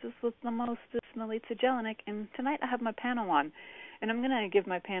hostess with the mostest, Milica Jelenic. And tonight I have my panel on, and I'm going to give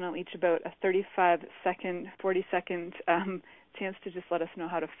my panel each about a 35-second, 40-second chance to just let us know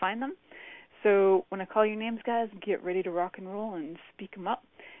how to find them. So when I call your names, guys, get ready to rock and roll and speak them up.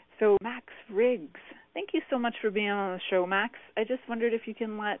 So Max Riggs, thank you so much for being on the show, Max. I just wondered if you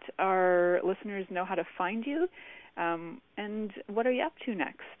can let our listeners know how to find you. And what are you up to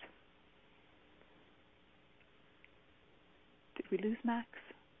next? Did we lose Max?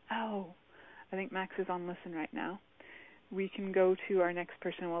 Oh, I think Max is on listen right now. We can go to our next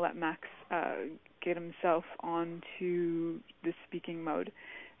person. We'll let Max get himself onto the speaking mode.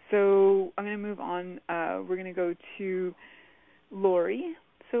 So I'm going to move on. We're going to go to Lori.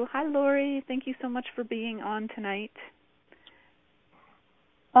 So hi, Lori. Thank you so much for being on tonight.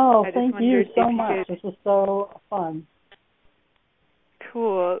 Oh, thank you so much. This was so fun.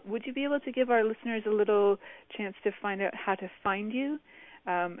 Cool. Would you be able to give our listeners a little chance to find out how to find you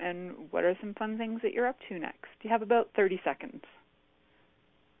and what are some fun things that you're up to next? You have about 30 seconds.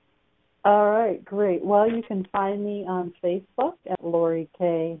 All right, great. Well, you can find me on Facebook at Lori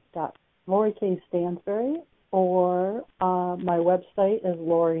K. Stansberry, or my website is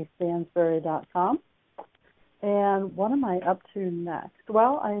loristansberry.com. And what am I up to next?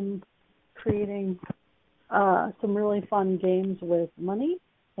 Well, I'm creating some really fun games with money,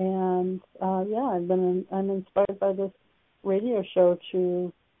 and I'm inspired by this radio show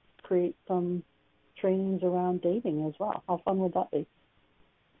to create some trainings around dating as well. How fun would that be?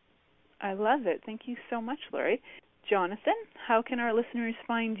 I love it. Thank you so much, Lori. Jonathan, how can our listeners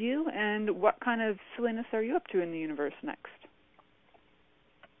find you, and what kind of silliness are you up to in the universe next?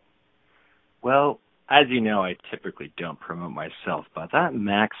 Well, as you know, I typically don't promote myself, but that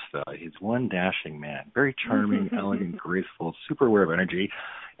Max fella, he's one dashing man, very charming, elegant, graceful, super aware of energy,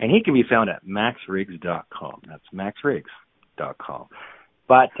 and he can be found at maxriggs.com. That's maxriggs.com.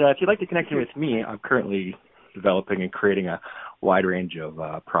 But if you'd like to connect with me, I'm currently developing and creating a wide range of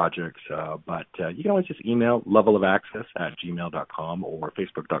projects, but you can always just email levelofaccess@gmail.com or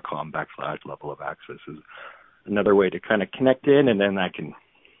facebook.com/levelofaccess is another way to kind of connect in, and then I can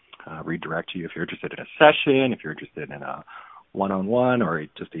redirect you if you're interested in a session, if you're interested in a one-on-one, or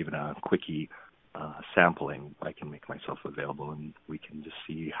just even a quickie sampling. I can make myself available, and we can just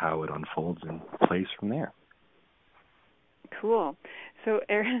see how it unfolds and plays from there. Cool. So,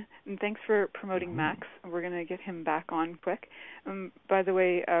 Aaron, and thanks for promoting Max. We're going to get him back on quick. By the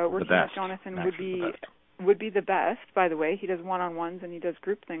way, working with Jonathan would be the best. By the way, he does one-on-ones and he does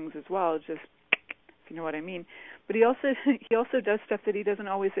group things as well. Just if you know what I mean. But he also does stuff that he doesn't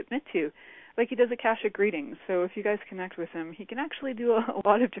always admit to. Like he does Akashic readings. So if you guys connect with him, he can actually do a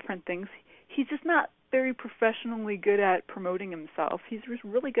lot of different things. He's just not very professionally good at promoting himself. He's just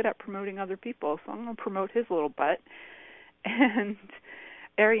really good at promoting other people. So I'm going to promote his little butt. And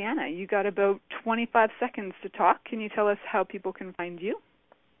Ariana, you got about 25 seconds to talk. Can you tell us how people can find you?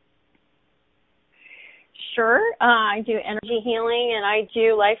 Sure. I do energy healing and I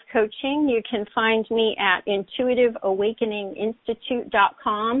do life coaching. You can find me at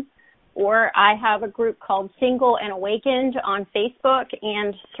intuitiveawakeninginstitute.com, or I have a group called Single and Awakened on Facebook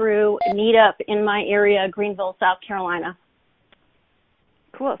and through Meetup in my area, Greenville, South Carolina.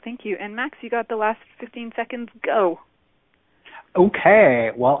 Cool. Thank you. And Max, you got the last 15 seconds. Go.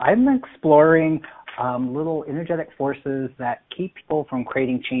 Okay, well, I'm exploring little energetic forces that keep people from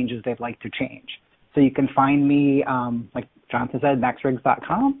creating changes they'd like to change. So you can find me, like Jonathan said,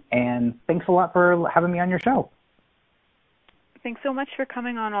 maxriggs.com, and thanks a lot for having me on your show. Thanks so much for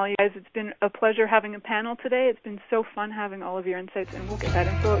coming on, all you guys. It's been a pleasure having a panel today. It's been so fun having all of your insights, and we'll get that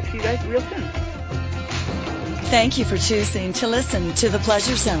info out to you guys real soon. Thank you for choosing to listen to The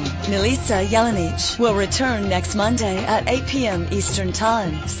Pleasure Zone. Milica, Jelenic will return next Monday at 8 p.m. Eastern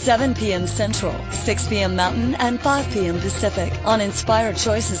Time, 7 p.m. Central, 6 p.m. Mountain, and 5 p.m. Pacific on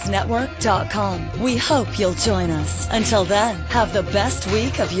InspiredChoicesNetwork.com. We hope you'll join us. Until then, have the best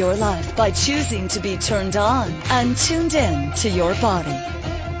week of your life by choosing to be turned on and tuned in to your body.